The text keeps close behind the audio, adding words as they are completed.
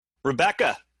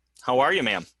Rebecca, how are you,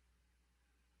 ma'am?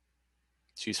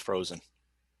 She's frozen.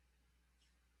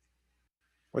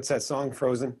 What's that song,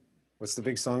 Frozen? What's the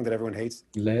big song that everyone hates?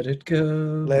 Let it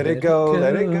go. Let it go,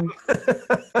 let it go.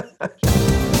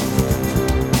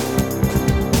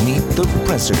 Meet the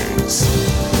Pressers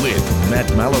with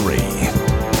Matt Mallory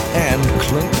and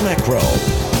Clint Necro.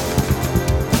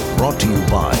 Brought to you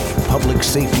by Public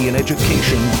Safety and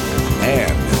Education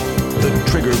and the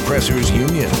Trigger Pressers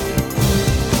Union.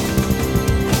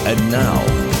 And now,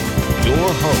 your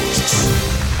hosts.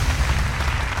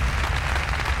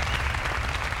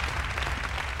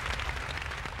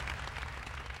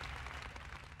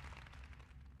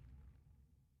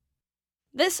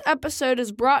 This episode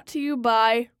is brought to you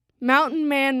by Mountain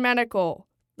Man Medical.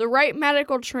 The right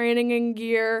medical training and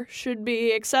gear should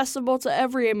be accessible to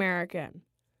every American.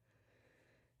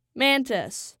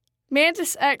 Mantis.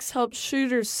 Mantis X helps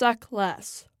shooters suck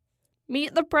less.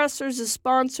 Meet the Pressers is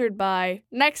sponsored by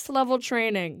Next Level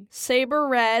Training, Saber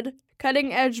Red,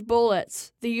 Cutting Edge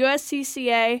Bullets, the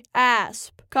USCCA,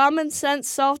 ASP, Common Sense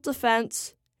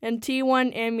Self-Defense, and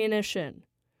T1 Ammunition.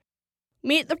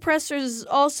 Meet the Pressers is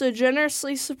also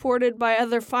generously supported by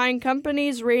other fine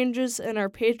companies, ranges, and our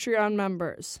Patreon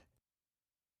members.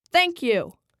 Thank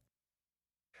you.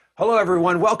 Hello,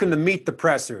 everyone. Welcome to Meet the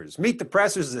Pressers. Meet the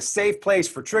Pressers is a safe place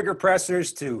for trigger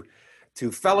pressers to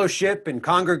fellowship and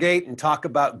congregate and talk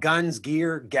about guns,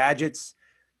 gear, gadgets,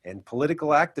 and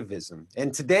political activism.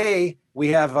 And today we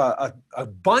have a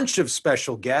bunch of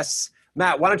special guests.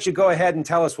 Matt, why don't you go ahead and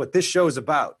tell us what this show is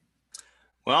about?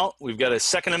 Well, we've got a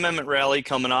Second Amendment rally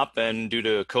coming up, and due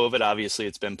to COVID, obviously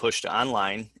it's been pushed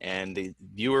online, and the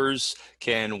viewers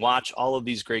can watch all of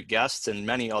these great guests and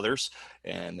many others.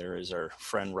 And there is our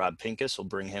friend Rob Pincus. We'll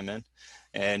bring him in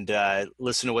and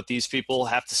listen to what these people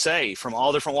have to say from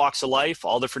all different walks of life,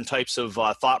 all different types of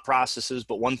thought processes.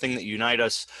 But one thing that unite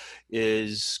us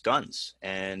is guns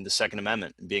and the Second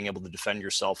Amendment, and being able to defend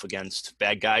yourself against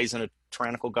bad guys and a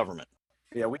tyrannical government.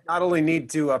 Yeah, we not only need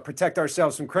to protect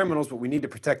ourselves from criminals, but we need to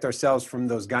protect ourselves from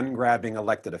those gun-grabbing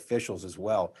elected officials as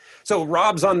well. So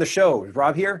Rob's on the show. Is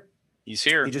Rob here? He's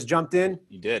here. He just jumped in?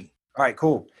 He did. All right,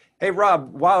 cool. Hey,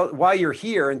 Rob, while you're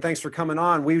here, and thanks for coming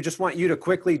on, we just want you to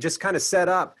quickly just kind of set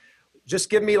up. Just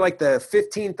give me like the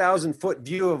 15,000-foot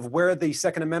view of where the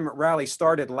Second Amendment rally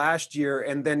started last year,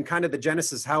 and then kind of the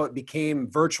genesis, how it became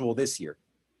virtual this year.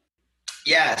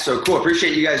 Yeah, so cool.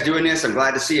 Appreciate you guys doing this. I'm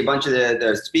glad to see a bunch of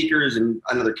the speakers and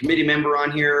another committee member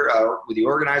on here with the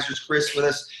organizers, Chris, with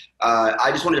us. I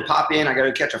just wanted to pop in. I got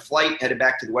to catch a flight, headed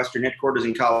back to the Western headquarters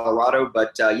in Colorado.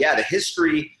 But yeah, the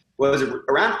history was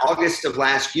around August of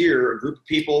last year. A group of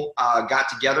people got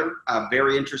together,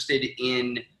 very interested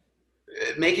in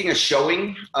making a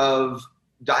showing of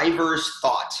diverse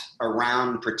thought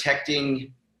around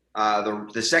protecting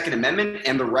the Second Amendment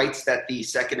and the rights that the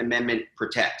Second Amendment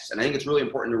protects. And I think it's really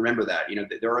important to remember that,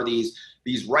 there are these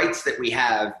rights that we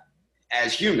have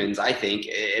as humans, I think,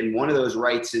 and one of those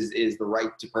rights is the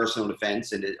right to personal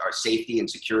defense and our safety and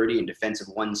security and defense of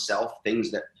oneself,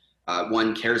 things that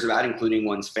one cares about, including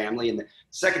one's family. And the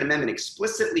Second Amendment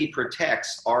explicitly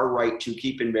protects our right to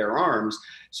keep and bear arms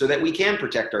so that we can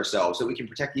protect ourselves, so we can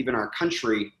protect even our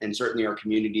country and certainly our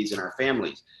communities and our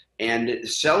families. And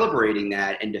celebrating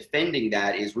that and defending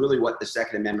that is really what the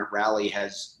Second Amendment rally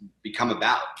has become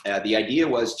about. The idea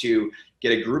was to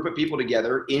get a group of people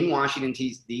together in Washington,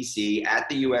 D.C. at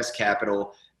the U.S.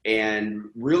 Capitol and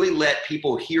really let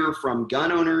people hear from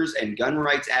gun owners and gun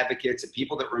rights advocates and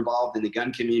people that were involved in the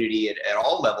gun community at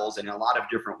all levels and in a lot of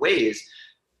different ways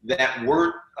that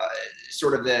weren't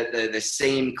sort of the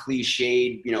same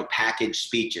cliched, packaged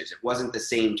speeches. It wasn't the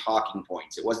same talking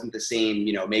points. It wasn't the same,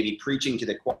 maybe preaching to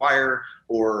the choir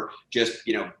or just,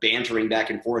 bantering back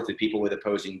and forth with people with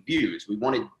opposing views. We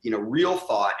wanted, real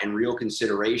thought and real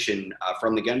consideration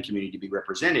from the gun community to be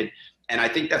represented. And I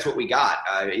think that's what we got.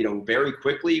 Very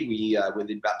quickly, we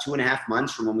within about 2.5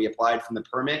 months from when we applied for the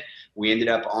permit, we ended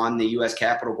up on the U.S.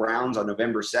 Capitol grounds on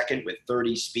November 2nd with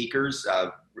 30 speakers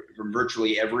from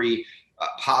virtually every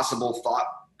possible thought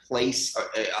place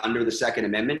under the Second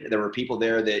Amendment. There were people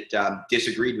there that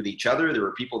disagreed with each other. There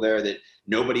were people there that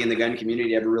nobody in the gun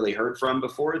community ever really heard from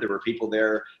before. There were people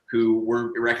there who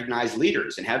were recognized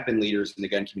leaders and have been leaders in the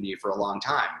gun community for a long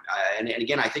time. And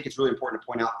again, I think it's really important to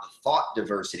point out the thought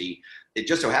diversity. It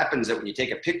just so happens that when you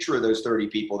take a picture of those 30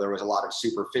 people, there was a lot of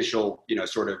superficial,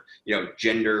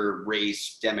 gender,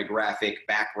 race, demographic,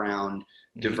 background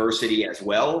diversity as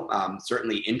well.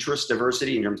 Certainly interest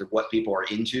diversity in terms of what people are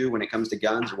into when it comes to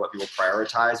guns or what people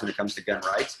prioritize when it comes to gun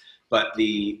rights. But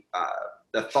the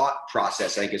the thought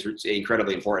process, I think, is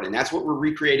incredibly important. And that's what we're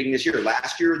recreating this year.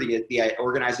 Last year, the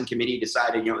organizing committee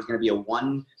decided, it was going to be a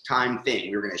one-time thing.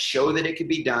 We were going to show that it could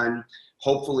be done.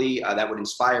 Hopefully that would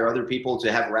inspire other people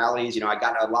to have rallies. I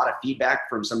got a lot of feedback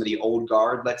from some of the old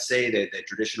guard, let's say, the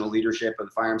traditional leadership of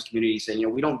the firearms community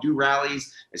saying, we don't do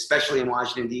rallies, especially in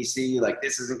Washington, D.C. Like,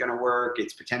 this isn't going to work.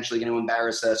 It's potentially going to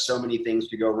embarrass us. So many things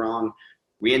could go wrong.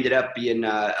 We ended up being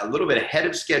a little bit ahead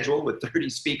of schedule with 30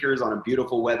 speakers on a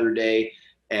beautiful weather day.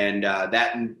 And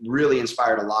that really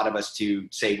inspired a lot of us to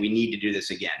say, we need to do this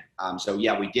again. So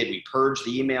yeah, we did. We purged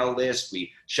the email list.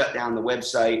 We shut down the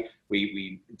website.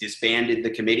 We disbanded the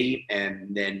committee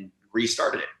and then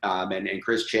restarted it. And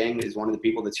Chris Cheng is one of the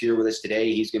people that's here with us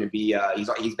today. He's going to be,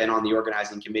 he's been on the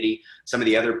organizing committee. Some of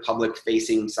the other public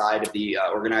facing side of the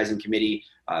organizing committee,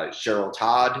 Cheryl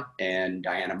Todd and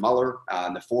Diana Muller,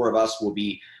 the four of us will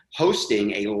be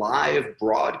hosting a live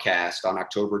broadcast on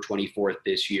October 24th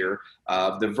this year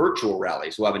of the virtual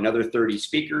rallies. We'll have another 30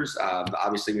 speakers.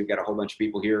 Obviously, we've got a whole bunch of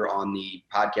people here on the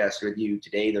podcast with you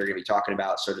today. They're going to be talking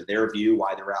about sort of their view,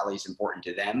 why the rally is important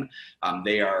to them.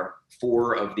 They are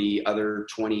 4 of the other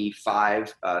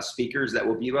 25 speakers that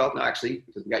will be, well, no, actually,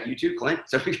 because we got you too, Clint.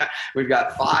 So we've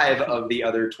got 5 of the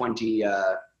other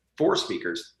 24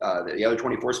 speakers, the other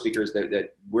 24 speakers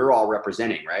that we're all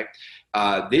representing, right?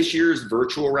 This year's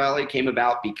virtual rally came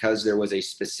about because there was a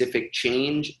specific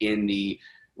change in the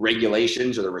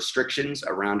regulations or the restrictions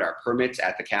around our permits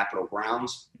at the Capitol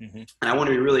grounds. Mm-hmm. And I want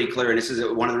to be really clear, and this is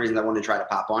one of the reasons I wanted to try to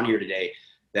pop on here today,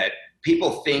 that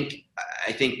people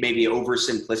I think maybe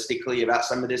oversimplistically about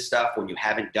some of this stuff when you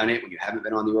haven't done it, when you haven't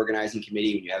been on the organizing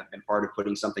committee, when you haven't been part of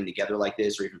putting something together like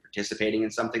this or even participating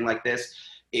in something like this.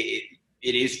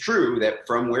 It is true that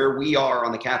from where we are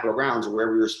on the Capitol grounds or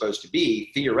where we were supposed to be,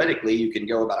 theoretically, you can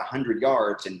go about 100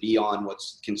 yards and be on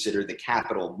what's considered the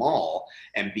Capitol Mall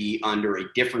and be under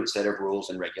a different set of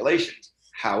rules and regulations.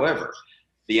 However,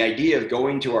 the idea of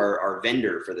going to our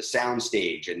vendor for the sound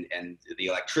stage and the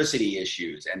electricity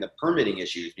issues and the permitting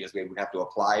issues, because we would have to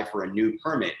apply for a new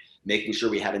permit, making sure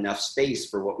we had enough space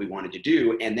for what we wanted to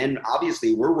do. And then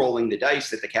obviously we're rolling the dice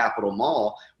that the Capitol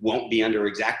Mall won't be under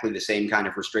exactly the same kind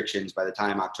of restrictions by the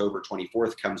time October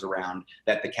 24th comes around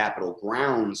that the Capitol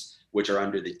grounds, which are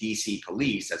under the DC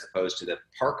police as opposed to the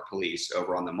park police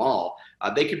over on the mall,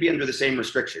 they could be under the same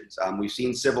restrictions. We've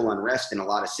seen civil unrest in a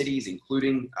lot of cities,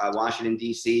 including Washington,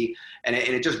 DC, and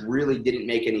it just really didn't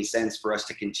make any sense for us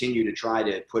to continue to try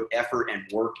to put effort and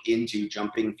work into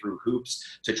jumping through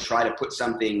hoops to try to put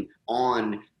something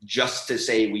on just to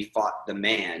say we fought the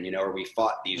man, or we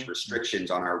fought these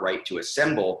restrictions on our right to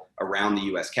assemble around the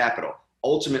U.S. Capitol.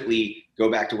 Ultimately,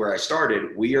 go back to where I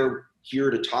started, we are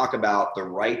here to talk about the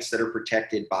rights that are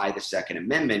protected by the Second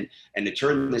Amendment, and to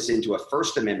turn this into a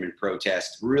First Amendment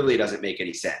protest really doesn't make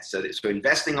any sense. So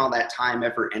investing all that time,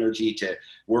 effort, energy to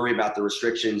worry about the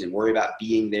restrictions and worry about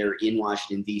being there in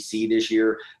Washington, D.C. this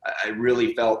year, I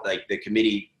really felt like the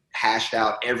committee hashed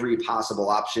out every possible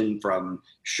option, from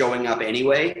showing up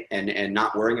anyway and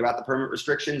not worrying about the permit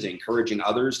restrictions, encouraging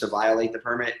others to violate the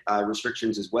permit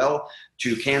restrictions as well,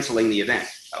 to canceling the event.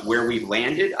 Where we've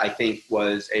landed, I think,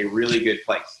 was a really good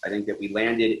place. I think that we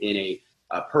landed in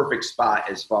a perfect spot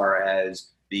as far as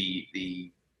the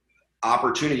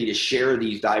opportunity to share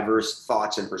these diverse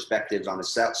thoughts and perspectives on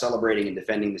celebrating and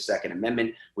defending the Second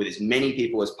Amendment with as many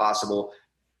people as possible.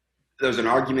 There's an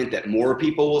argument that more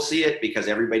people will see it because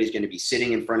everybody's going to be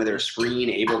sitting in front of their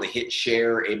screen, able to hit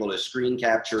share, able to screen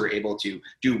capture, able to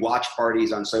do watch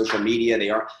parties on social media.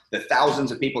 The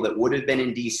thousands of people that would have been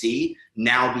in DC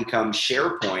now become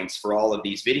share points for all of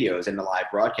these videos in the live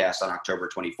broadcast on October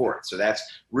 24th. So that's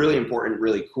really important,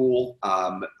 really cool.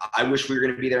 I wish we were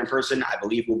going to be there in person. I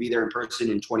believe we'll be there in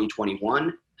person in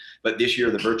 2021. But this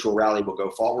year, the virtual rally will go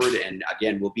forward and,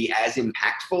 again, will be as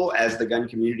impactful as the gun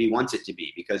community wants it to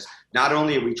be, because not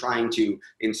only are we trying to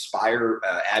inspire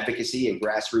advocacy and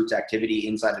grassroots activity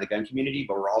inside of the gun community,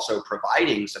 but we're also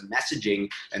providing some messaging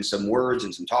and some words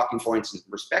and some talking points and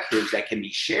perspectives that can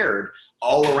be shared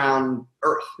all around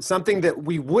Earth. Something that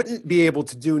we wouldn't be able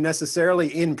to do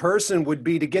necessarily in person would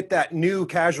be to get that new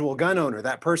casual gun owner,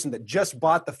 that person that just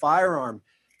bought the firearm.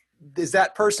 Is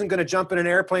that person going to jump in an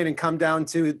airplane and come down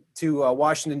to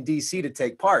Washington, D.C. to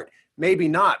take part? Maybe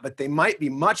not, but they might be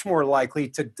much more likely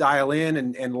to dial in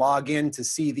and log in to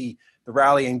see the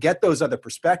rally and get those other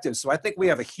perspectives. So I think we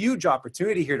have a huge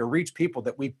opportunity here to reach people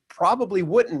that we probably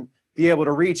wouldn't be able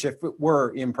to reach if it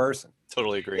were in person.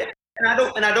 Totally agree. Yeah. And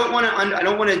I don't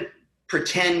want to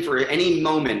pretend for any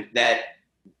moment that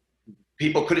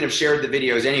people couldn't have shared the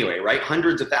videos anyway, right?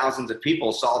 Hundreds of thousands of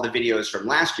people saw the videos from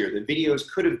last year. The videos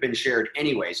could have been shared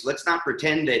anyway. So let's not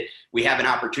pretend that we have an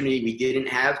opportunity we didn't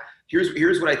have.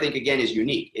 here's what I think, again, is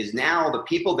unique, is now the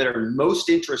people that are most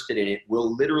interested in it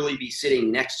will literally be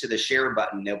sitting next to the share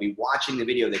button. They'll be watching the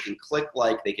video. They can click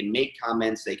like, they can make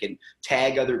comments, they can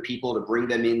tag other people to bring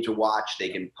them in to watch. They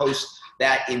can post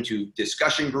that into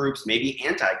discussion groups, maybe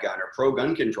anti-gun or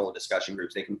pro-gun control discussion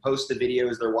groups. They can post the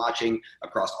videos they're watching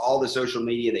across all the social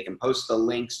media. They can post the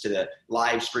links to the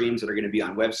live streams that are going to be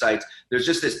on websites. There's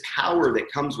just this power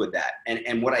that comes with that.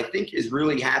 And what I think is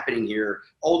really happening here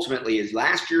ultimately is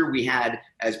last year we had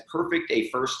as perfect a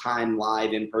first time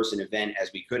live in-person event as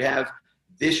we could have.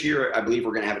 This year, I believe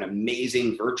we're going to have an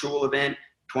amazing virtual event.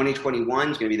 2021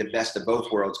 is going to be the best of both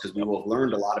worlds because we will have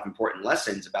learned a lot of important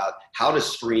lessons about how to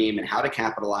stream and how to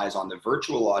capitalize on the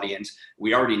virtual audience.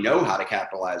 We already know how to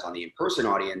capitalize on the in-person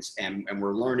audience, and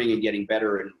we're learning and getting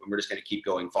better, and we're just going to keep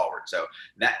going forward. So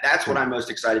that's what I'm most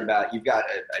excited about. You've got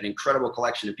an incredible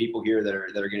collection of people here that are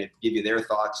going to give you their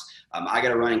thoughts. I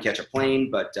got to run and catch a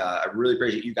plane, but I really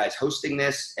appreciate you guys hosting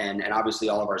this, and obviously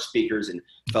all of our speakers and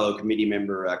fellow committee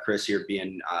member Chris here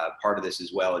being part of this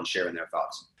as well and sharing their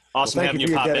thoughts. Awesome Well, having thank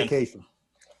you you for pop your in. dedication.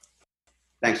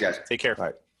 Thanks, guys. Take care. All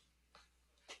right.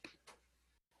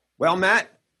 Well, Matt,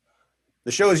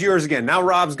 the show is yours again. Now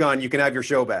Rob's gone. You can have your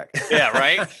show back. Yeah,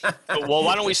 right? Well,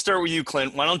 why don't we start with you,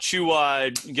 Clint? Why don't you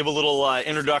give a little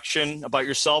introduction about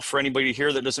yourself for anybody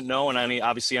here that doesn't know, and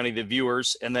obviously any of the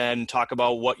viewers, and then talk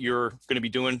about what you're going to be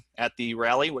doing at the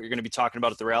rally, what you're going to be talking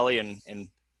about at the rally, and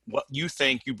what you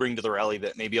think you bring to the rally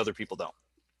that maybe other people don't.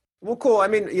 Well, cool. I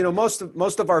mean, most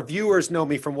of our viewers know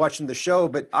me from watching the show,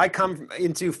 but I come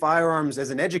into firearms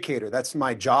as an educator. That's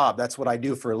my job. That's what I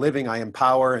do for a living. I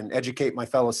empower and educate my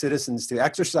fellow citizens to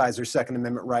exercise their Second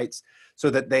Amendment rights so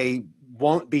that they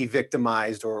won't be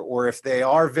victimized, or if they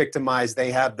are victimized,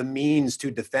 they have the means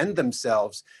to defend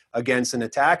themselves against an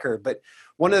attacker. But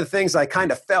one of the things I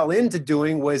kind of fell into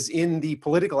doing was in the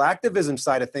political activism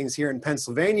side of things here in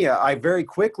Pennsylvania. I very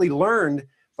quickly learned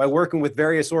by working with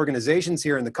various organizations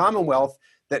here in the Commonwealth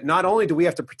that not only do we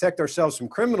have to protect ourselves from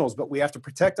criminals, but we have to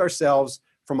protect ourselves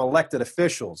from elected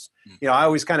officials. I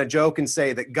always kind of joke and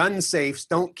say that gun safes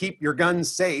don't keep your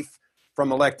guns safe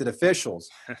from elected officials.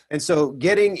 And so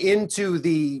getting into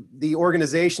the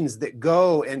organizations that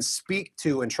go and speak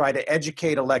to and try to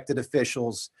educate elected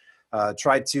officials,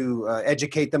 try to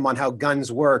educate them on how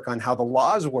guns work, on how the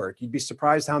laws work. You'd be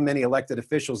surprised how many elected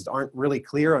officials aren't really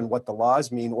clear on what the laws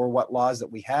mean or what laws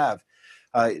that we have.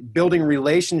 Building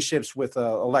relationships with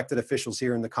elected officials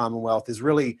here in the Commonwealth has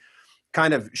really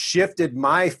kind of shifted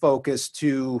my focus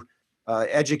to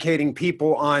educating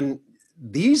people on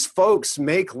these folks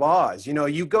make laws.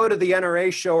 You go to the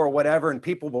NRA show or whatever, and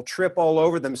people will trip all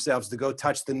over themselves to go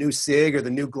touch the new SIG or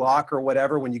the new Glock or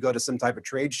whatever when you go to some type of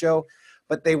trade show.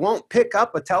 But they won't pick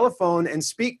up a telephone and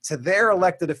speak to their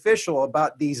elected official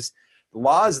about these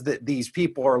laws that these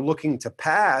people are looking to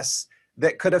pass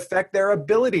that could affect their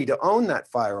ability to own that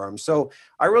firearm. So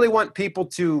I really want people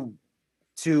to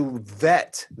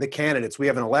vet the candidates. We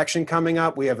have an election coming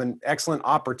up. We have an excellent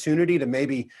opportunity to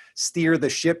maybe steer the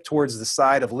ship towards the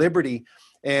side of liberty.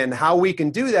 And how we can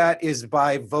do that is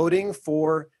by voting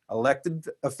for elected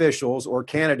officials or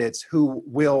candidates who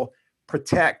will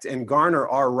protect and garner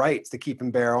our rights to keep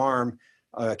and bear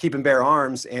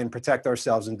arms and protect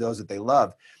ourselves and those that they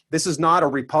love. This is not a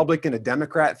Republican, a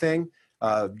Democrat thing.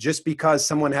 Just because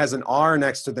someone has an R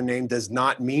next to their name does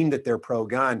not mean that they're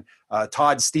pro-gun.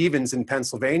 Todd Stevens in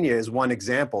Pennsylvania is one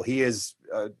example. He is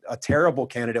a terrible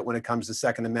candidate when it comes to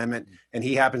Second Amendment, and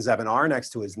he happens to have an R next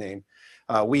to his name.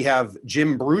 We have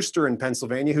Jim Brewster in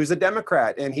Pennsylvania, who's a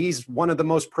Democrat, and he's one of the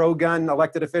most pro-gun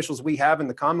elected officials we have in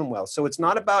the Commonwealth. So it's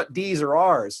not about D's or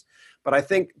R's, but I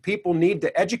think people need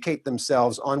to educate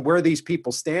themselves on where these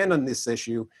people stand on this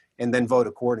issue and then vote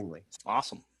accordingly.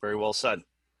 Awesome. Very well said.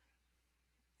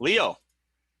 Leo,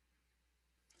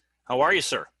 how are you,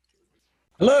 sir?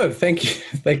 Hello. Thank you.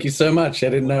 Thank you so much. I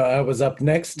didn't know I was up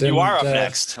next. You are up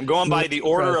next. I'm going by the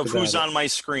order of who's on my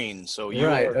screen. So you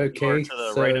are to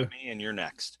the right of me, and you're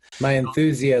next. My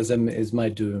enthusiasm is my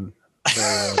doom. So,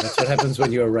 that's what happens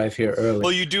when you arrive here early.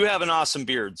 Well, you do have an awesome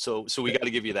beard, so we got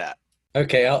to give you that.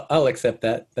 Okay, I'll accept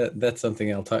that. That's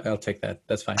something I'll take that.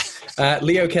 That's fine.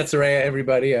 Leo Cazzarea,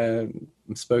 everybody. I've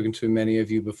spoken to many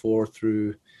of you before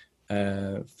through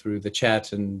the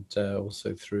chat and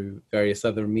also through various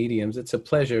other mediums. It's a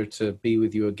pleasure to be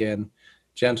with you again,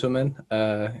 gentlemen.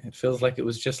 It feels like it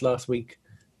was just last week.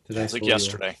 It's like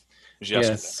yesterday. It was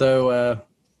yesterday. Yes. So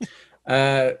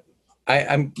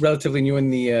I'm relatively new in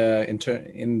the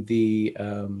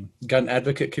gun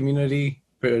advocate community,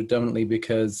 predominantly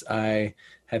because I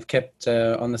have kept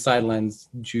on the sidelines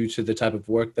due to the type of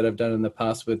work that I've done in the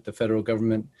past with the federal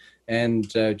government and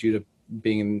due to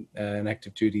being an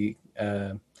active duty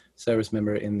service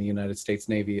member in the United States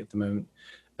Navy at the moment.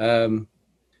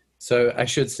 So I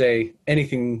should say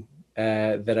anything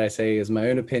that I say is my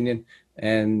own opinion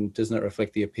and does not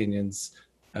reflect the opinions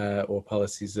or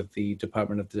policies of the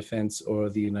Department of Defense or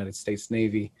the United States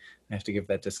Navy. I have to give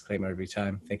that disclaimer every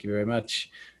time. Thank you very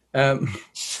much.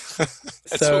 That's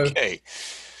so okay.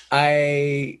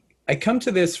 I come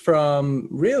to this from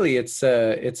really it's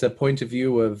a point of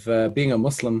view of being a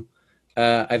Muslim.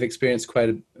 I've experienced quite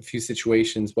a few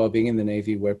situations while being in the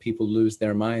Navy where people lose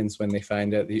their minds when they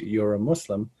find out that you're a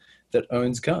Muslim that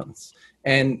owns guns.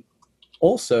 And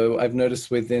also, I've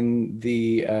noticed within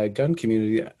the gun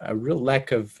community a real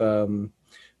lack of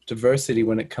diversity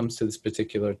when it comes to this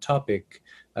particular topic.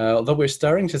 Although we're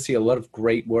starting to see a lot of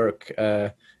great work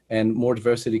and more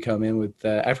diversity come in with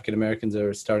African Americans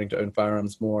are starting to own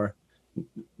firearms more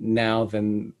now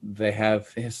than they have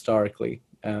historically.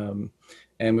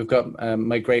 And we've got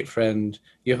my great friend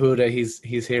Yehuda.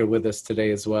 He's here with us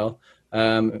today as well,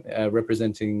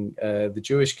 representing the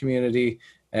Jewish community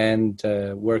and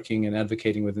working and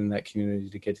advocating within that community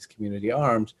to get his community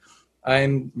armed.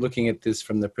 I'm looking at this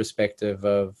from the perspective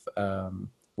of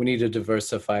we need to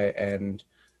diversify and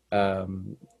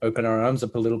open our arms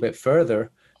up a little bit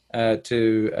further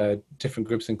to different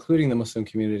groups, including the Muslim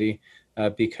community,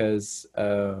 because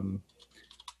I'm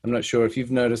not sure if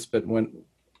you've noticed, but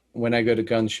when I go to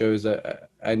gun shows,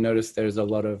 I notice there's a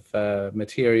lot of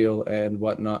material and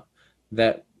whatnot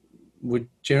that would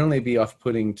generally be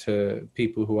off-putting to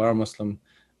people who are Muslim,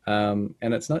 and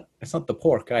it's not the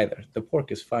pork either. The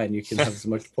pork is fine; you can have as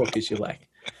much pork as you like.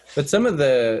 But some of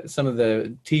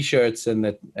the T-shirts and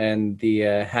the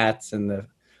hats and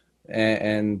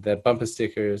the bumper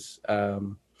stickers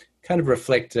kind of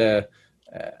reflect an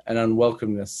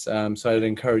unwelcomeness. So I'd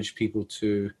encourage people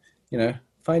to,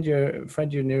 find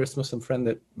your nearest Muslim friend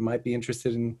that might be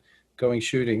interested in going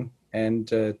shooting and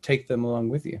take them along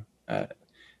with you.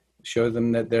 Show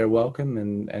them that they're welcome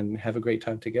and have a great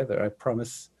time together. I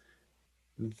promise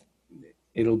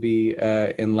it'll be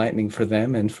enlightening for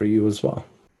them and for you as well.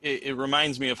 It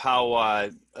reminds me of how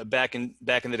back in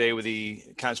the day with the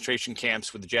concentration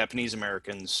camps with the Japanese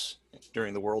Americans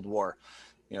during the World War,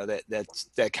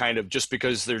 that kind of, just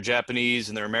because they're Japanese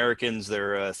and they're Americans,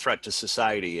 they're a threat to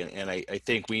society. And I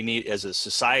think we need, as a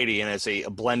society and as a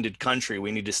blended country,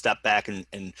 we need to step back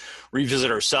and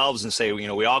revisit ourselves and say,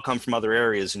 we all come from other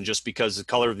areas. And just because the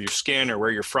color of your skin or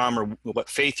where you're from or what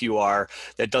faith you are,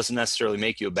 that doesn't necessarily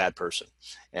make you a bad person.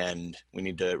 And we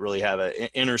need to really have an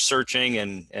inner searching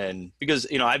and because,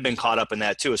 I've been caught up in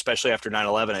that too, especially after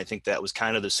 9/11. I think that was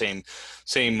kind of the same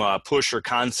push or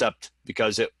concept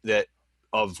because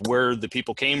of where the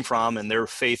people came from and their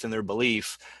faith and their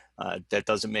belief, that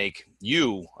doesn't make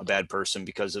you a bad person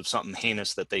because of something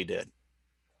heinous that they did.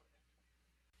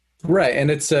 Right,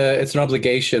 and it's an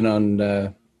obligation on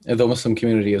the Muslim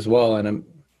community as well. And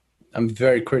I'm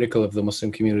very critical of the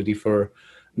Muslim community for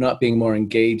not being more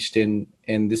engaged in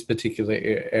this particular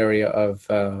area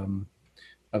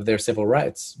of their civil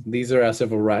rights. These are our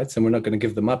civil rights, and we're not going to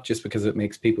give them up just because it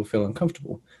makes people feel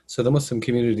uncomfortable. So the Muslim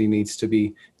community needs to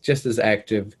be just as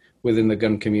active within the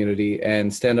gun community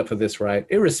and stand up for this right,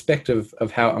 irrespective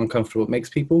of how uncomfortable it makes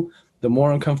people. The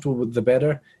more uncomfortable, the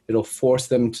better. It'll force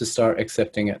them to start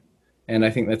accepting it. And I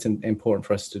think that's important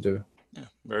for us to do. Yeah,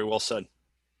 very well said.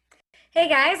 Hey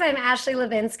guys, I'm Ashley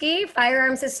Levinsky,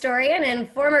 firearms historian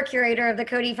and former curator of the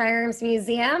Cody Firearms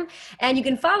Museum. And you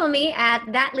can follow me at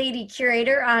That Lady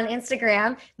Curator on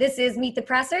Instagram. This is Meet the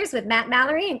Pressers with Matt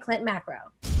Mallory and Clint Macro.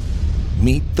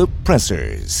 Meet the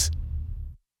Pressers.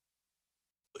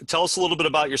 Tell us a little bit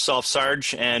about yourself,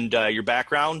 Sarge, and your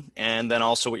background, and then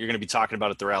also what you're going to be talking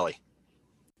about at the rally.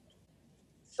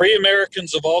 Free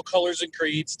Americans of all colors and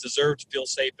creeds deserve to feel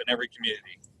safe in every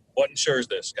community. What ensures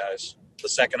this, guys? The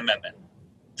Second Amendment.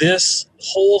 This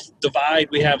whole divide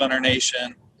we have in our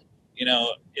nation,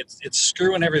 it's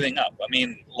screwing everything up. I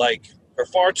mean, for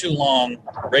far too long,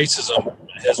 racism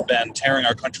has been tearing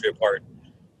our country apart.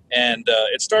 And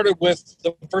it started with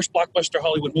the first blockbuster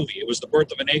Hollywood movie. It was The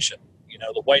Birth of a Nation.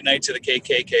 The white knights of the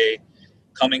KKK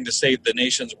coming to save the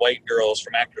nation's white girls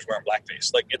from actors wearing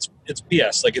blackface. It's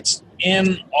BS. It's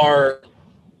in our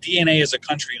DNA as a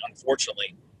country,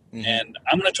 unfortunately. Mm-hmm. And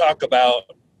I'm going to talk about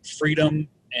freedom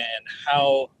and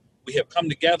how we have come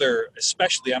together,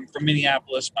 especially I'm from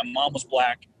Minneapolis. My mom was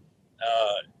black.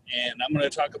 And I'm going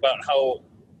to talk about how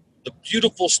the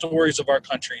beautiful stories of our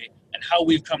country and how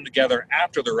we've come together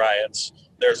after the riots.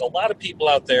 There's a lot of people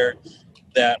out there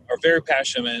that are very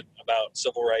passionate about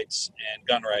civil rights and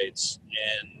gun rights.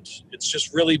 And it's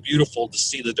just really beautiful to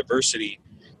see the diversity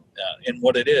in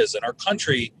what it is. And our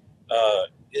country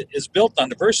is built on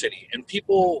diversity, and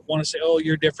people want to say, "Oh,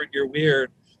 you're different, you're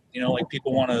weird," like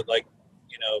people want to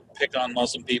pick on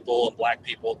Muslim people and black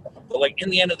people, but like in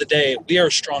the end of the day, we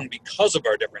are strong because of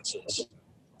our differences,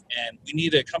 and we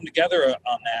need to come together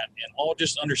on that and all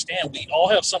just understand we all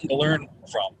have something to learn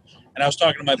from. And I was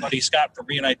talking to my buddy Scott from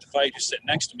Reunite the Fight, who's sitting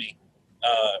next to me.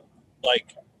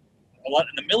 Like a lot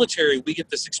in the military, we get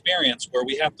this experience where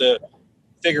we have to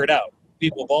figure it out.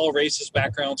 People of all races,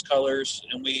 backgrounds, colors,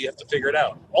 and we have to figure it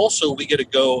out. Also, we get to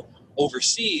go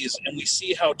overseas and we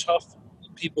see how tough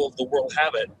people of the world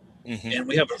have it. Mm-hmm. And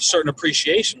we have a certain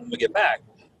appreciation when we get back.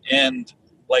 And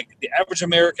like the average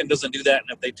American doesn't do that.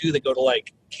 And if they do, they go to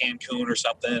like Cancun or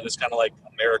something. And it's kind of like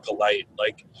America Light.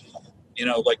 Like,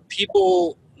 like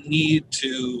people need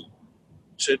to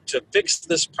fix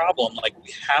this problem. Like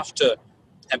we have to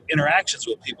have interactions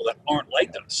with people that aren't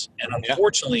like us. And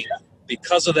unfortunately,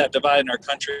 because of that divide in our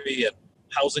country and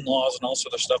housing laws and all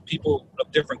sort of stuff, people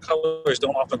of different colors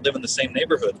don't often live in the same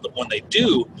neighborhood. But when they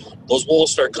do, those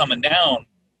walls start coming down.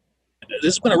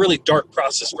 This has been a really dark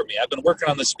process for me. I've been working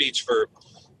on this speech for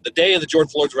the day of the George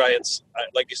Floyd riots.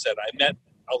 Like you said, I met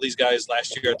all these guys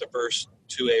last year at the first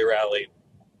 2A rally.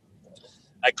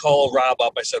 I called Rob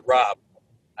up. I said, Rob,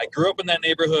 I grew up in that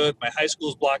neighborhood. My high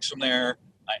school's blocks from there.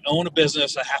 I own a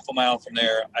business a half a mile from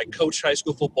there. I coach high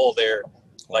school football there.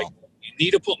 Like, you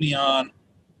need to put me on,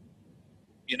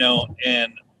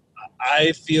 and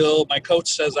I feel my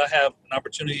coach says I have an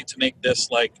opportunity to make this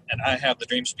and I have the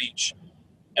dream speech.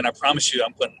 And I promise you,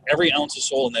 I'm putting every ounce of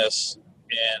soul in this.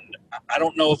 And I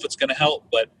don't know if it's going to help,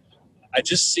 but I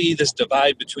just see this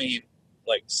divide between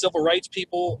like civil rights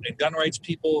people and gun rights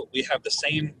people. We have the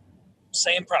same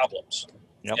problems.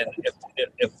 Yep.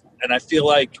 And I feel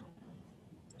like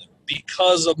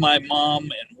because of my mom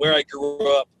and where I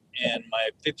grew up and my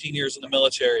 15 years in the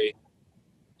military,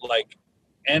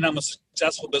 and I'm a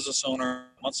successful business owner,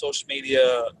 I'm on social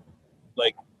media,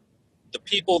 the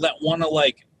people that want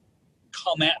to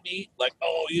come at me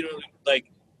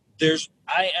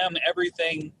I am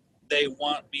everything they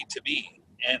want me to be,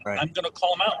 and right. I'm going to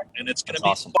call them out, and it's going to be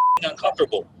awesome.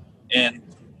 Uncomfortable, and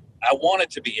I want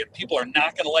it to be, and people are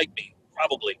not going to like me,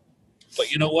 probably, but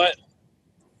you know what?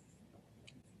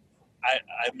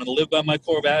 I'm going to live by my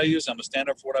core values. I'm going to stand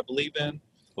up for what I believe in,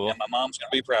 cool. And my mom's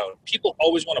going to be proud. People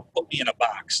always want to put me in a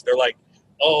box. They're like,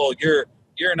 "Oh, you're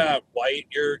not white.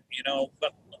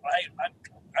 But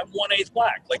I'm 1/8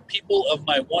 black." Like people of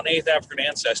my 1/8 African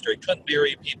ancestry couldn't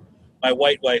marry my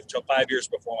white wife till 5 years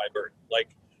before my birth. Like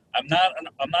I'm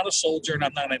not a soldier and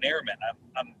I'm not an airman.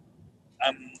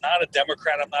 I'm not a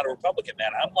Democrat. I'm not a Republican,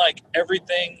 man. I'm like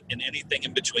everything and anything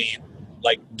in between.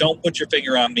 Like, don't put your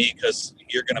finger on me because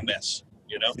you're gonna miss.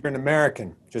 You're an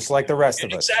American, just like the rest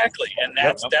of us. Exactly, and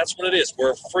that's what it is.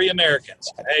 We're free Americans.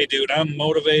 Hey, dude, I'm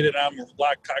motivated. I'm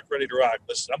locked, cocked, ready to rock.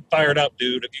 Listen, I'm fired up,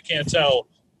 dude. If you can't tell,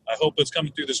 I hope it's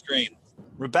coming through the screen.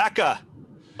 Rebecca,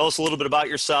 tell us a little bit about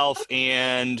yourself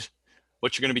and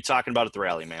what you're going to be talking about at the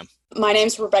rally, ma'am. My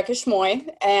name's Rebecca Schmoy,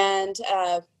 and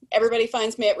everybody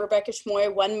finds me at Rebecca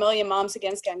Schmoy, 1 Million Moms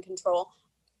Against Gun Control.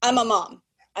 I'm a mom.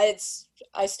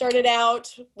 I started out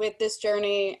with this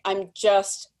journey. I'm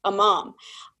just a mom.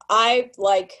 I,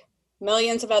 like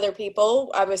millions of other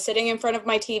people, I was sitting in front of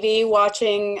my TV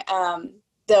watching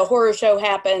the horror show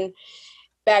happen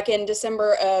back in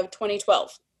December of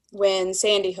 2012 when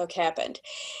Sandy Hook happened.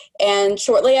 And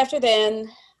shortly after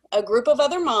then, a group of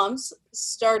other moms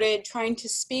started trying to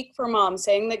speak for moms,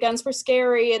 saying that guns were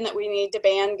scary and that we need to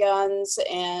ban guns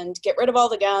and get rid of all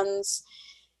the guns.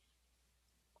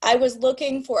 I was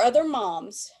looking for other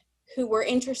moms who were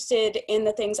interested in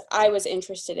the things I was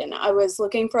interested in. I was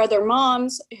looking for other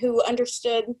moms who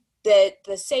understood that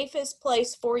the safest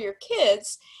place for your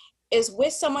kids is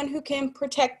with someone who can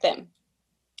protect them.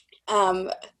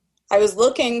 I was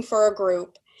looking for a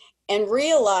group and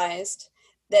realized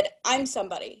that I'm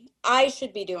somebody. I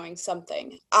should be doing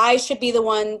something. I should be the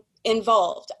one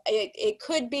involved. It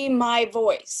could be my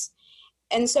voice.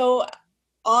 And so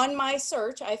on my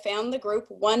search, I found the group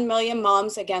 1 Million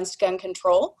Moms Against Gun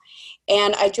Control,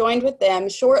 and I joined with them.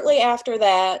 Shortly after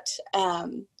that,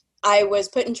 I was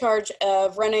put in charge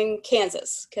of running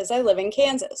Kansas because I live in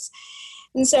Kansas.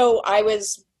 And so I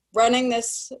was running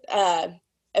this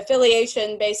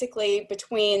affiliation basically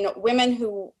between women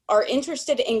who are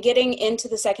interested in getting into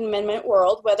the Second Amendment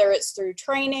world, whether it's through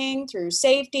training, through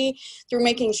safety, through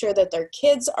making sure that their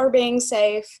kids are being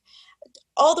safe,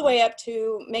 all the way up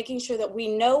to making sure that we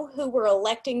know who we're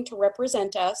electing to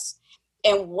represent us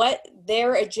and what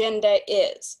their agenda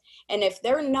is. And if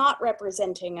they're not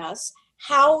representing us,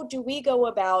 how do we go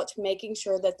about making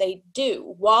sure that they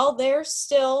do? While they're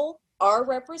still our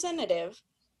representative,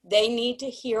 They need to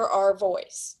hear our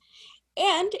voice.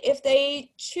 And if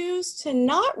they choose to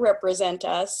not represent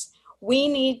us, we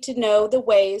need to know the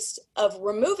ways of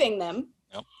removing them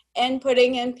and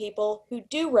putting in people who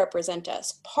do represent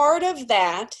us. Part of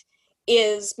that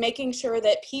is making sure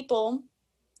that people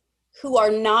who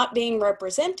are not being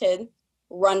represented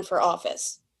run for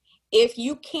office. If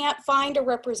you can't find a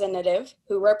representative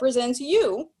who represents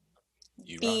you,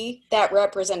 be that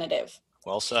representative.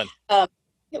 Well said.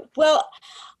 Well,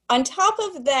 on top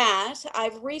of that,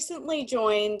 I've recently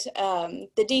joined the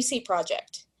DC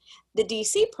Project. The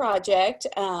DC Project,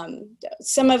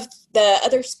 some of the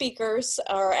other speakers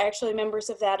are actually members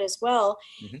of that as well.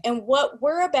 Mm-hmm. And what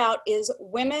we're about is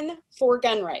women for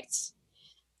gun rights.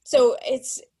 So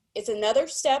it's another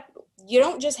step. You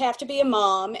don't just have to be a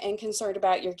mom and concerned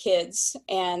about your kids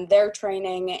and their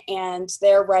training and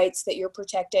their rights that you're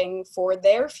protecting for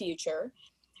their future.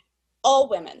 All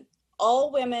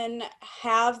women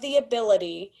have the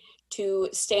ability to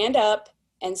stand up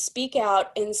and speak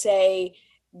out and say,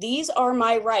 these are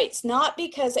my rights, not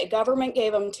because a government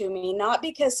gave them to me, not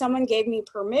because someone gave me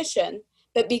permission,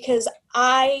 but because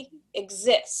I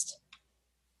exist.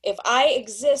 If I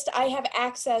exist, I have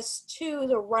access to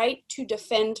the right to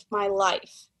defend my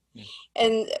life.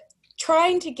 And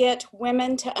trying to get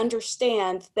women to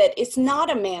understand that it's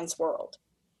not a man's world.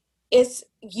 It's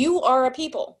you are a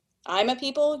people. I'm a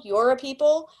people, you're a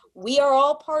people, we are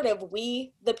all part of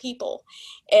we the people.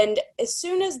 And as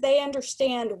soon as they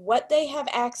understand what they have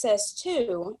access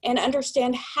to and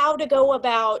understand how to go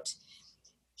about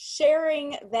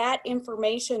sharing that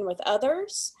information with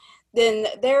others, then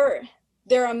they're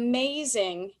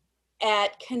amazing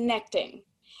at connecting.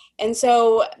 And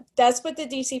so that's what the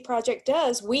DC Project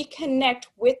does. We connect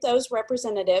with those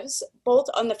representatives, both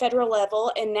on the federal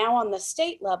level and now on the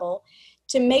state level,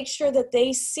 to make sure that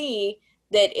they see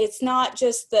that it's not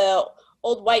just the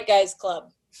old white guys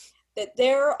club, that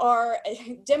there are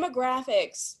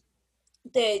demographics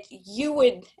that you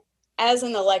would, as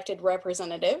an elected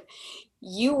representative,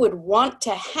 you would want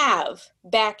to have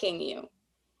backing you.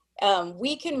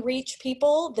 We can reach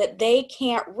people that they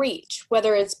can't reach,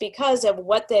 whether it's because of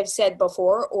what they've said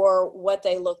before or what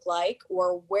they look like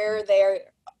or where they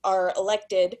are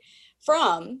elected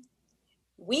from.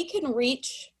 We can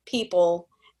reach people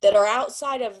that are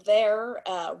outside of their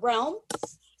realm.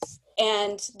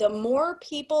 And the more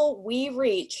people we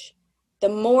reach, the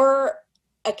more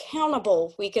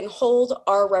accountable we can hold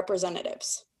our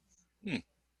representatives.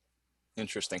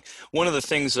 Interesting. One of the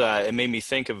things it made me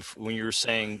think of when you were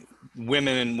saying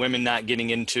women not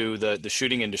getting into the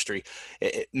shooting industry,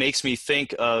 it makes me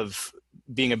think of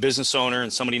being a business owner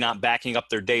and somebody not backing up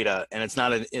their data, and it's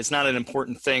not an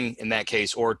important thing in that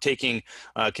case, or taking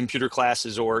computer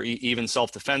classes or even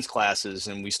self-defense classes,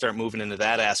 and we start moving into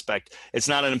that aspect. It's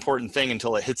not an important thing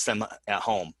until it hits them at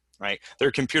home, right?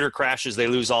 Their computer crashes, they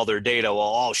lose all their data. Well,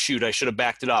 oh shoot, I should have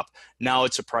backed it up. Now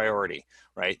it's a priority,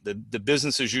 right? The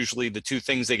business is usually the two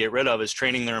things they get rid of is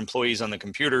training their employees on the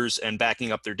computers and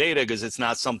backing up their data, because it's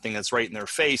not something that's right in their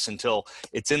face until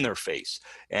it's in their face.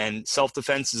 And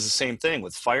self-defense is the same thing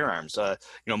with firearms.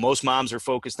 Most moms are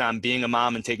focused on being a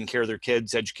mom and taking care of their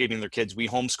kids, educating their kids. We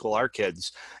homeschool our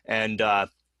kids, and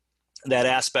that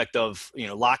aspect of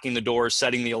locking the doors,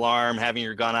 setting the alarm, having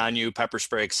your gun on you, pepper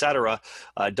spray, etc.,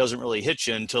 doesn't really hit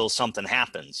you until something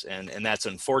happens, and that's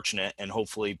unfortunate. And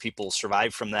hopefully people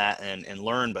survive from that and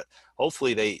learn. But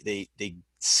hopefully they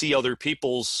see other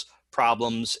people's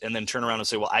problems and then turn around and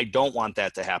say, well, I don't want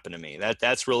that to happen to me.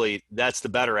 That's the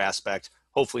better aspect.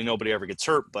 Hopefully nobody ever gets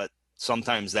hurt, but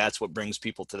sometimes that's what brings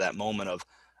people to that moment of,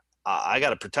 I got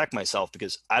to protect myself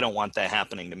because I don't want that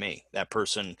happening to me. That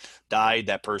person died.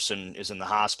 That person is in the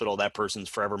hospital. That person's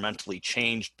forever mentally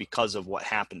changed because of what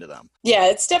happened to them. Yeah,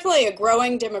 it's definitely a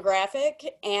growing demographic.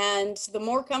 And the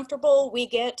more comfortable we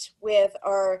get with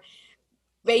our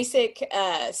basic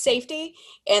safety,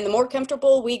 and the more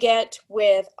comfortable we get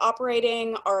with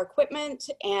operating our equipment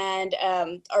and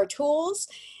our tools,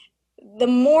 the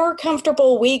more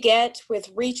comfortable we get with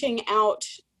reaching out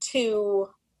to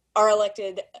our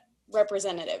elected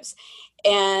representatives.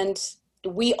 And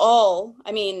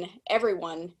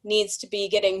everyone needs to be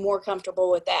getting more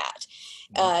comfortable with that.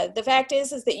 The fact is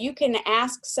that you can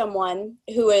ask someone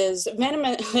who is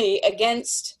vehemently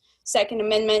against Second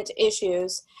Amendment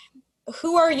issues,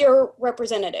 who are your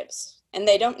representatives? And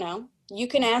they don't know. You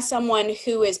can ask someone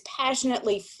who is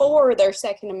passionately for their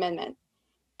Second Amendment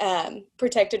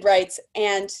protected rights,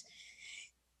 and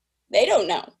they don't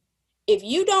know. If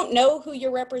you don't know who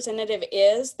your representative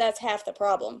is, that's half the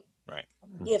problem. Right.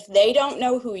 If they don't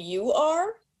know who you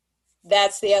are,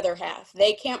 that's the other half.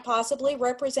 They can't possibly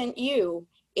represent you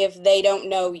if they don't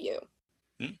know you.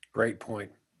 Great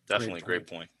point. Definitely great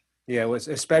point. Yeah,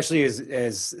 especially as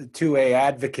 2A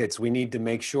advocates, we need to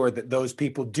make sure that those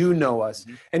people do know us.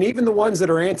 And even the ones that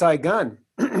are anti-gun,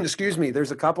 excuse me,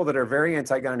 there's a couple that are very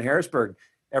anti-gun in Harrisburg.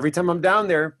 Every time I'm down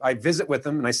there, I visit with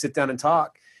them and I sit down and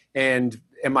talk. And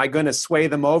am I going to sway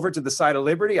them over to the side of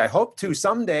liberty? I hope to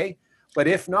someday. But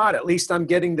if not, at least I'm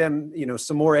getting them,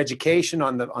 some more education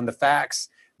on the facts.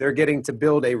 They're getting to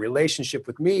build a relationship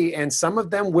with me. And some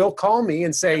of them will call me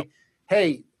and say,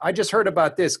 hey, I just heard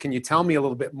about this. Can you tell me a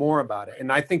little bit more about it?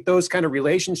 And I think those kind of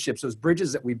relationships, those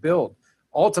bridges that we build,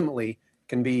 ultimately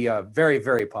can be very,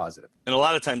 very positive. And a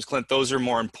lot of times, Clint, those are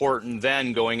more important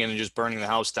than going in and just burning the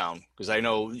house down. Because I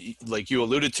know, like you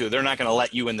alluded to, they're not going to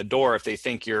let you in the door if they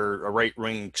think you're a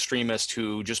right-wing extremist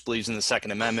who just believes in the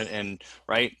Second Amendment. And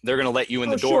right, they're going to let you in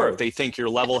the door if they think you're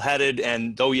level-headed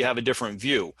and though you have a different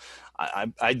view.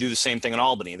 I do the same thing in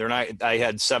Albany. I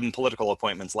had 7 political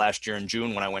appointments last year in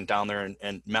June when I went down there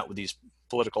and met with these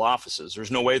political offices. There's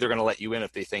no way they're going to let you in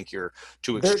if they think you're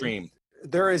too extreme.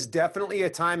 There is definitely a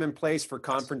time and place for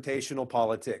confrontational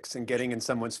politics and getting in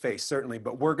someone's face, certainly.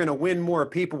 But we're going to win more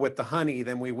people with the honey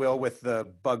than we will with the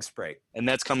bug spray. And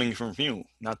that's coming from you,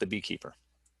 not the beekeeper.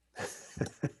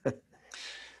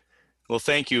 Well,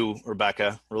 thank you,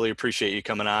 Rebecca. Really appreciate you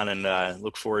coming on, and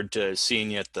look forward to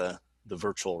seeing you at the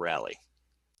virtual rally.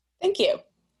 Thank you.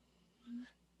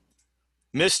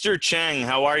 Mr. Cheng,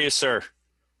 how are you, sir?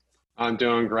 I'm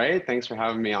doing great. Thanks for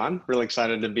having me on. Really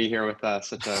excited to be here with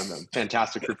such a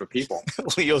fantastic group of people.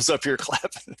 Leo's up here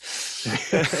clapping.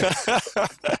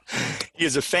 He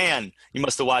is a fan. You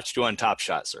must have watched you on Top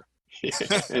Shot, sir.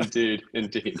 Indeed.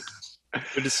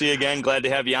 Good to see you again. Glad to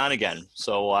have you on again.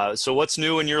 So what's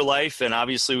new in your life? And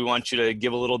obviously we want you to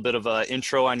give a little bit of an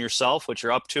intro on yourself, what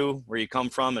you're up to, where you come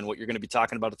from, and what you're going to be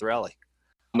talking about at the rally.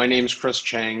 My name is Chris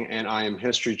Cheng, and I am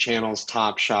History Channel's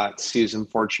Top Shot Season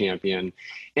 4 champion.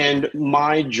 And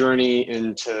my journey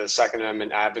into Second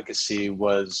Amendment advocacy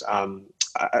was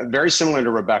very similar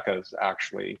to Rebecca's,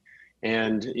 actually.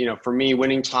 And, for me,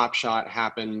 winning Top Shot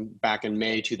happened back in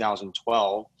May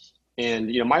 2012.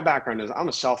 And, my background is I'm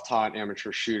a self-taught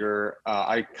amateur shooter.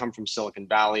 I come from Silicon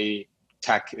Valley.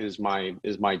 Tech is my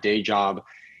day job.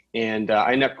 And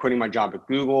I ended up quitting my job at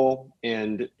Google.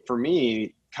 And for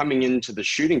me, coming into the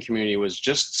shooting community was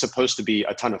just supposed to be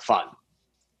a ton of fun.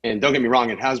 And don't get me wrong,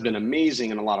 it has been amazing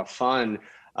and a lot of fun.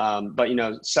 But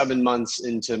 7 months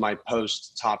into my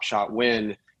post Top Shot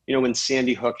win, when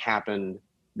Sandy Hook happened,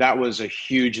 that was a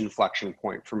huge inflection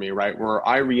point for me, right? Where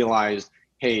I realized,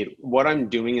 hey, what I'm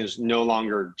doing is no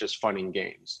longer just fun and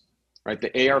games, right?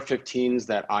 The AR-15s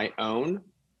that I own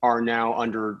are now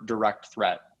under direct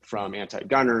threat from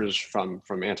anti-gunners, from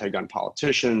anti-gun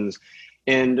politicians.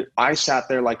 And I sat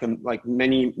there like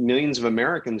many millions of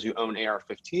Americans who own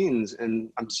AR-15s,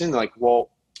 and I'm sitting there like, well,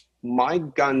 my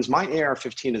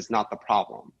AR-15 is not the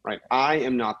problem, right? I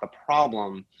am not the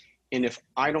problem. And if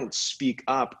I don't speak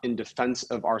up in defense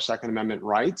of our Second Amendment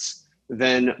rights,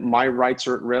 then my rights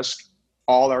are at risk.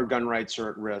 All our gun rights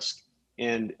are at risk.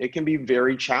 And it can be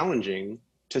very challenging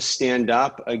to stand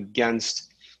up against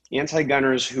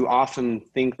anti-gunners who often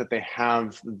think that they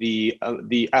have the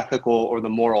ethical or the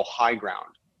moral high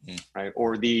ground, right?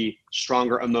 Or the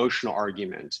stronger emotional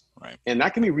argument. Right. And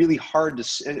that can be really hard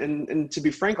to, and to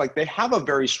be frank, like they have a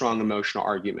very strong emotional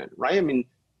argument, right? I mean,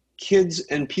 kids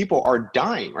and people are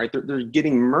dying, right? They're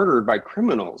getting murdered by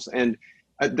criminals. And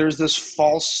there's this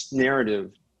false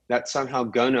narrative that somehow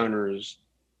gun owners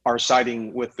are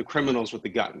siding with the criminals with the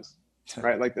guns.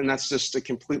 Right. And that's just a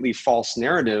completely false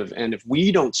narrative. And if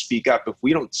we don't speak up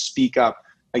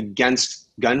against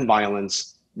gun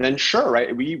violence, then sure,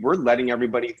 right. We're letting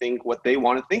everybody think what they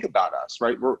want to think about us,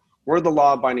 right? We're the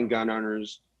law abiding gun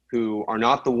owners who are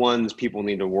not the ones people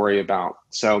need to worry about.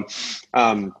 So,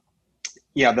 for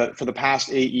the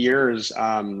past 8 years,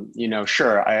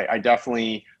 sure, I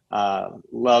definitely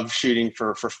love shooting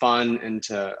for fun and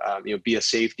to, be a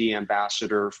safety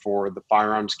ambassador for the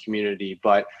firearms community.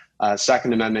 But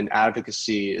Second Amendment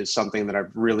advocacy is something that I've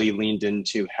really leaned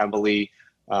into heavily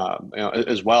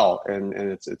as well, and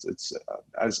it's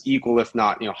as equal, if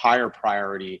not higher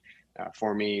priority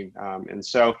for me. And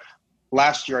so,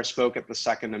 last year I spoke at the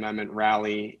Second Amendment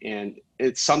rally, and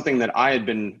it's something that I had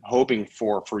been hoping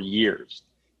for years.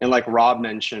 And like Rob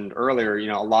mentioned earlier,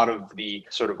 a lot of the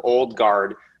sort of old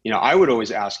guard, I would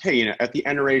always ask, hey, at the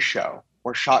NRA show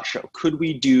or SHOT Show, could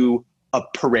we do a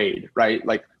parade, right?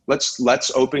 Like,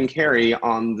 let's open carry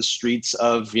on the streets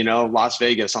of, Las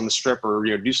Vegas on the Strip, or,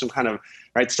 do some kind of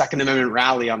Second Amendment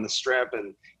rally on the Strip.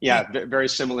 And very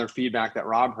similar feedback that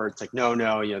Rob heard. It's like, no,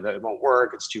 that won't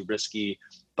work. It's too risky.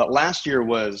 But last year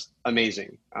was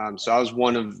amazing. So I was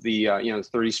one of the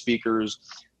 30 speakers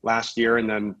last year, and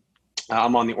then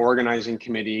I'm on the organizing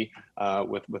committee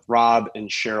with Rob and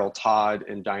Cheryl Todd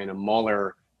and Diana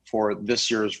Muller for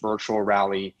this year's virtual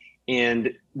rally.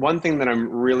 And one thing that I'm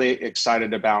really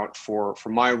excited about for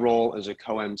my role as a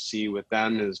co-MC with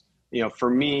them is,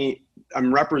 for me,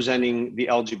 I'm representing the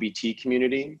LGBT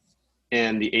community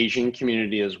and the Asian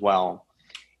community as well.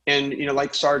 And,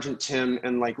 like Sergeant Tim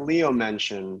and like Leo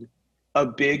mentioned, a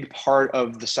big part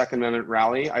of the Second Amendment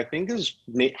rally, I think, is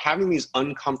having these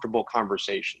uncomfortable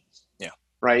conversations. Yeah.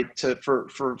 Right.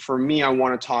 For me, I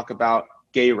want to talk about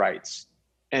gay rights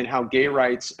and how gay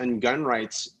rights and gun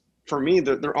rights, for me,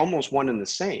 they're almost one and the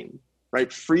same.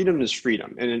 Right. Freedom is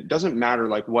freedom. And it doesn't matter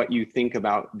like what you think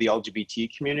about the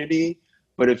LGBT community.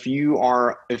 But if you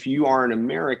are an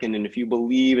American and if you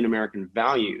believe in American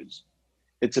values,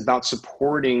 it's about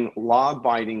supporting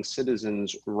law-abiding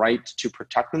citizens' right to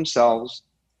protect themselves,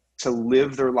 to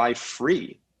live their life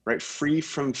free, right? Free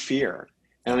from fear.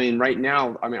 And right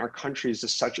now, our country is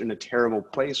just in a terrible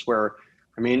place where,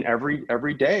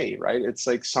 every day, right? It's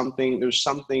like there's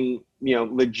something,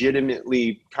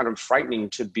 legitimately kind of frightening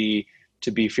to be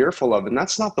fearful of. And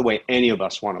that's not the way any of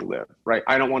us want to live, right?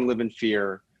 I don't want to live in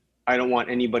fear. I don't want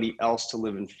anybody else to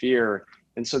live in fear.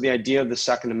 And so the idea of the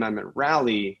Second Amendment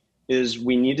rally is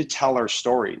we need to tell our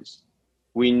stories.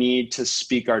 We need to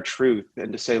speak our truth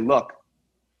and to say, look,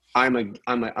 I'm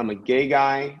a gay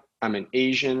guy. I'm an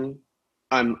Asian.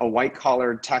 I'm a white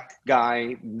collar tech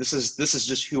guy. This is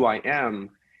just who I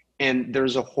am. And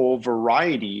there's a whole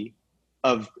variety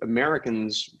of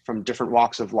Americans from different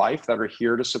walks of life that are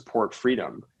here to support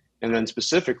freedom. And then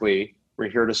specifically, we're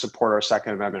here to support our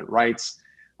Second Amendment rights.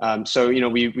 So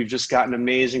we've just got an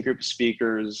amazing group of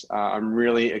speakers. I'm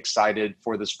really excited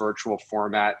for this virtual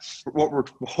format. What we're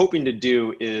hoping to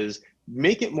do is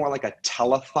make it more like a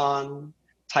telethon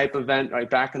type event, right?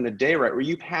 Back in the day, right, where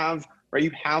you have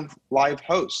live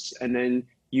hosts, and then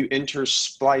you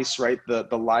intersplice, right,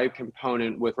 the live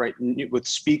component with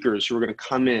speakers who are going to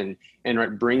come in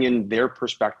and bring in their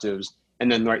perspectives,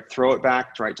 and then throw it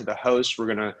back to the host.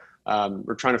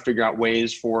 We're trying to figure out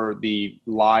ways for the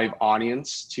live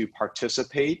audience to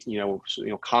participate,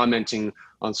 commenting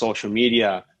on social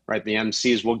media, right? The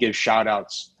MCs will give shout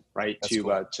outs, right,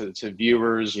 to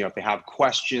viewers, if they have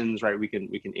questions, right, we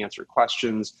can answer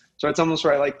questions. So it's almost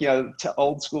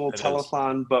old school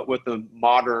telethon, but with the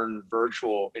modern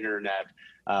virtual internet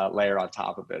layer on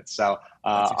top of it. So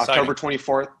October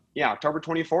 24th, October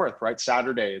 24th, right,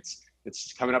 Saturday,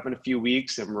 it's coming up in a few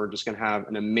weeks, and we're just going to have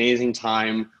an amazing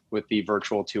time with the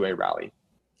virtual 2A rally.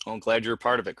 Well, I'm glad you're a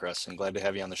part of it, Chris. I'm glad to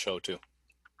have you on the show too.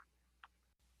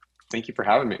 Thank you for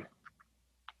having me.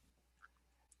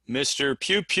 Mr.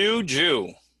 Pew Pew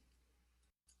Jew.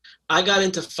 I got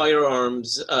into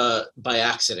firearms by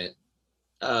accident,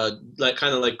 like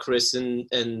Chris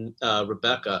and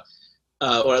Rebecca,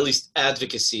 or at least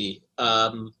advocacy.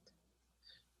 When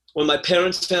my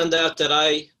parents found out that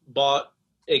I bought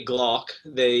a Glock,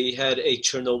 they had a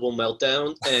Chernobyl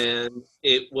meltdown, and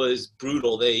it was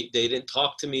brutal. They didn't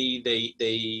talk to me.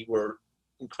 They were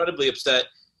incredibly upset,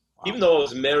 even though I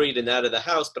was married and out of the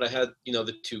house, but I had,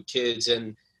 the 2 kids,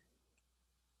 and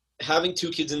having 2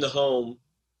 kids in the home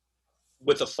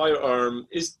with a firearm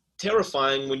is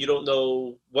terrifying when you don't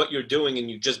know what you're doing and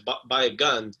you just buy a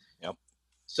gun. Yep.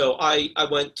 So I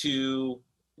went to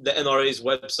the NRA's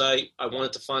website. I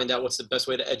wanted to find out what's the best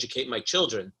way to educate my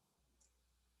children.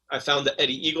 I found the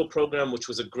Eddie Eagle program, which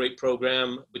is a great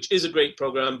program,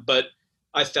 but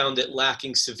I found it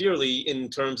lacking severely in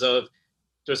terms of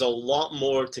there's a lot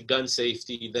more to gun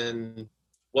safety than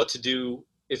what to do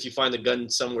if you find a gun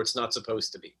somewhere it's not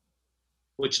supposed to be,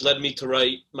 which led me to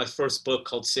write my first book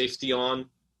called Safety On.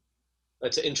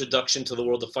 It's an introduction to the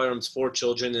world of firearms for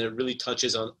children, and it really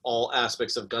touches on all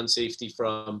aspects of gun safety,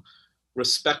 from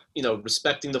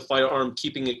respecting the firearm,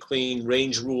 keeping it clean,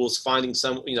 range rules, finding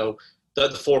some, the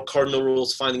 4 cardinal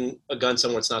rules, finding a gun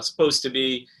somewhere it's not supposed to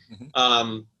be.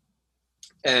 Mm-hmm.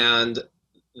 And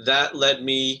that led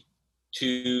me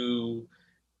to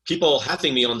people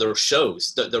having me on their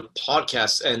shows, their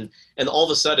podcasts, and all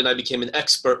of a sudden I became an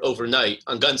expert overnight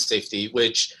on gun safety,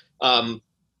 which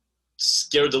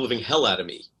scared the living hell out of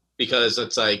me, because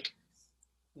it's like,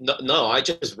 no, I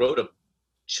just wrote a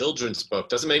children's book.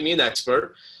 Doesn't make me an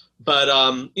expert. But,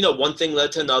 one thing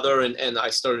led to another, and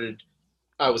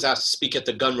I was asked to speak at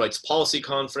the Gun Rights Policy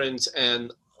Conference,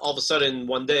 and all of a sudden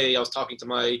one day I was talking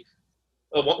to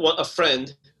a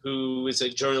friend who is a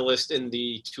journalist in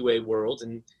the 2A world,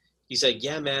 and he said,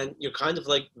 yeah, man, you're kind of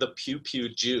like the Pew Pew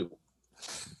Jew.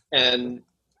 And,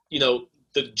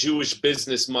 the Jewish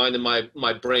business mind in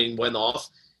my brain went off,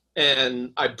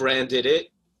 and I branded it.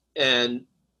 And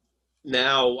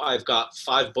now I've got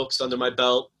 5 books under my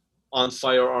belt on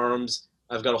firearms.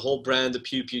 I've got a whole brand of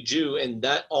Pew Pew Jew, and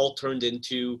that all turned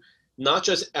into not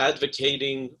just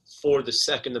advocating for the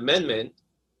Second Amendment,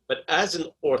 but as an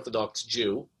Orthodox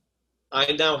Jew,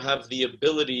 I now have the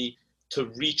ability to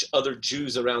reach other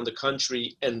Jews around the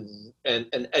country and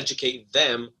educate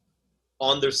them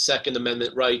on their Second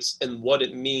Amendment rights and what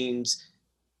it means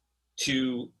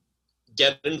to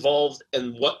get involved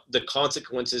and what the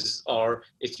consequences are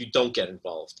if you don't get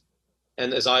involved.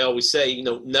 And as I always say,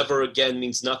 never again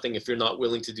means nothing if you're not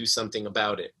willing to do something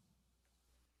about it.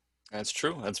 That's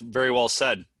true. That's very well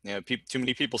said. Too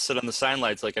many people sit on the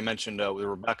sidelines, like I mentioned with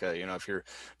Rebecca. If you're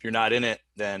not in it,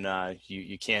 then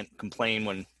you can't complain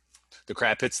when the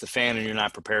crap hits the fan and you're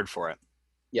not prepared for it.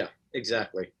 Yeah,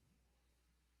 exactly.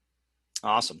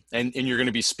 Awesome. And you're going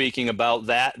to be speaking about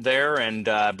that there and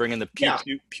bringing the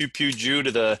Pew Pew Jew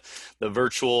to the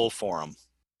virtual forum.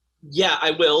 Yeah, I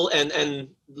will. And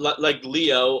like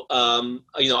Leo,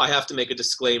 I have to make a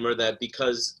disclaimer that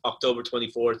because October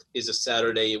 24th is a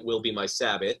Saturday, it will be my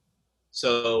Sabbath.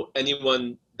 So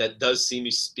anyone that does see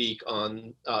me speak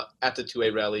on at the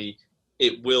 2A rally,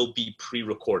 it will be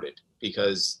pre-recorded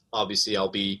because obviously I'll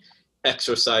be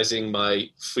exercising my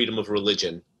freedom of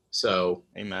religion. So,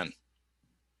 amen.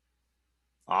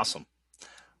 Awesome.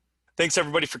 Thanks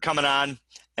everybody for coming on.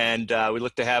 And we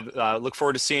look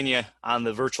forward to seeing you on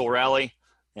the virtual rally.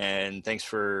 And thanks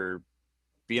for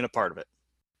being a part of it.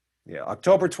 Yeah,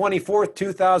 October 24th,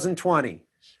 2020.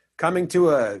 Coming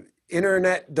to a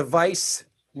internet device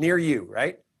near you,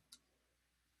 right?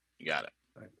 You got it.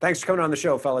 Thanks for coming on the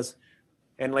show, fellas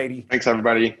and lady. Thanks,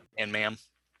 everybody. And ma'am,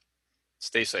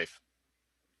 stay safe.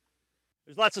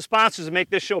 There's lots of sponsors that make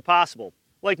this show possible,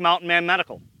 like Mountain Man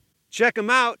Medical. Check them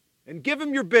out and give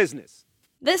them your business.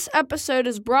 This episode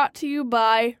is brought to you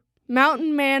by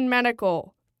Mountain Man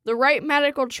Medical. The right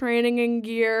medical training and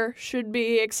gear should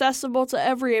be accessible to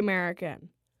every American.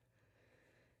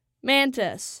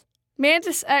 Mantis.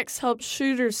 Mantis X helps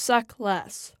shooters suck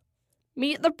less.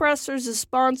 Meet the Pressers is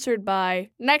sponsored by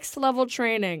Next Level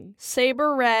Training,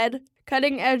 Saber Red,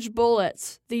 Cutting Edge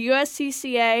Bullets, the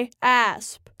USCCA,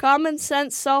 ASP, Common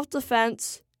Sense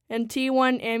Self-Defense, and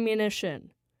T1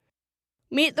 Ammunition.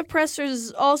 Meet the Pressers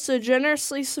is also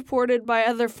generously supported by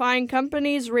other fine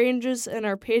companies, ranges, and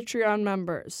our Patreon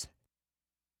members.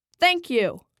 Thank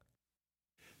you.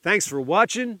 Thanks for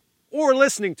watching or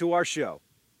listening to our show.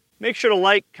 Make sure to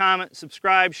like, comment,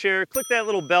 subscribe, share. Click that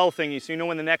little bell thingy so you know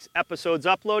when the next episode's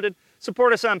uploaded.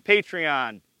 Support us on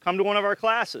Patreon. Come to one of our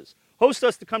classes. Host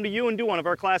us to come to you and do one of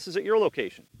our classes at your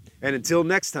location. And until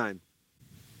next time,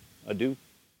 adieu.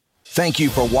 Thank you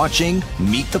for watching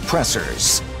Meet the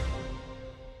Pressers.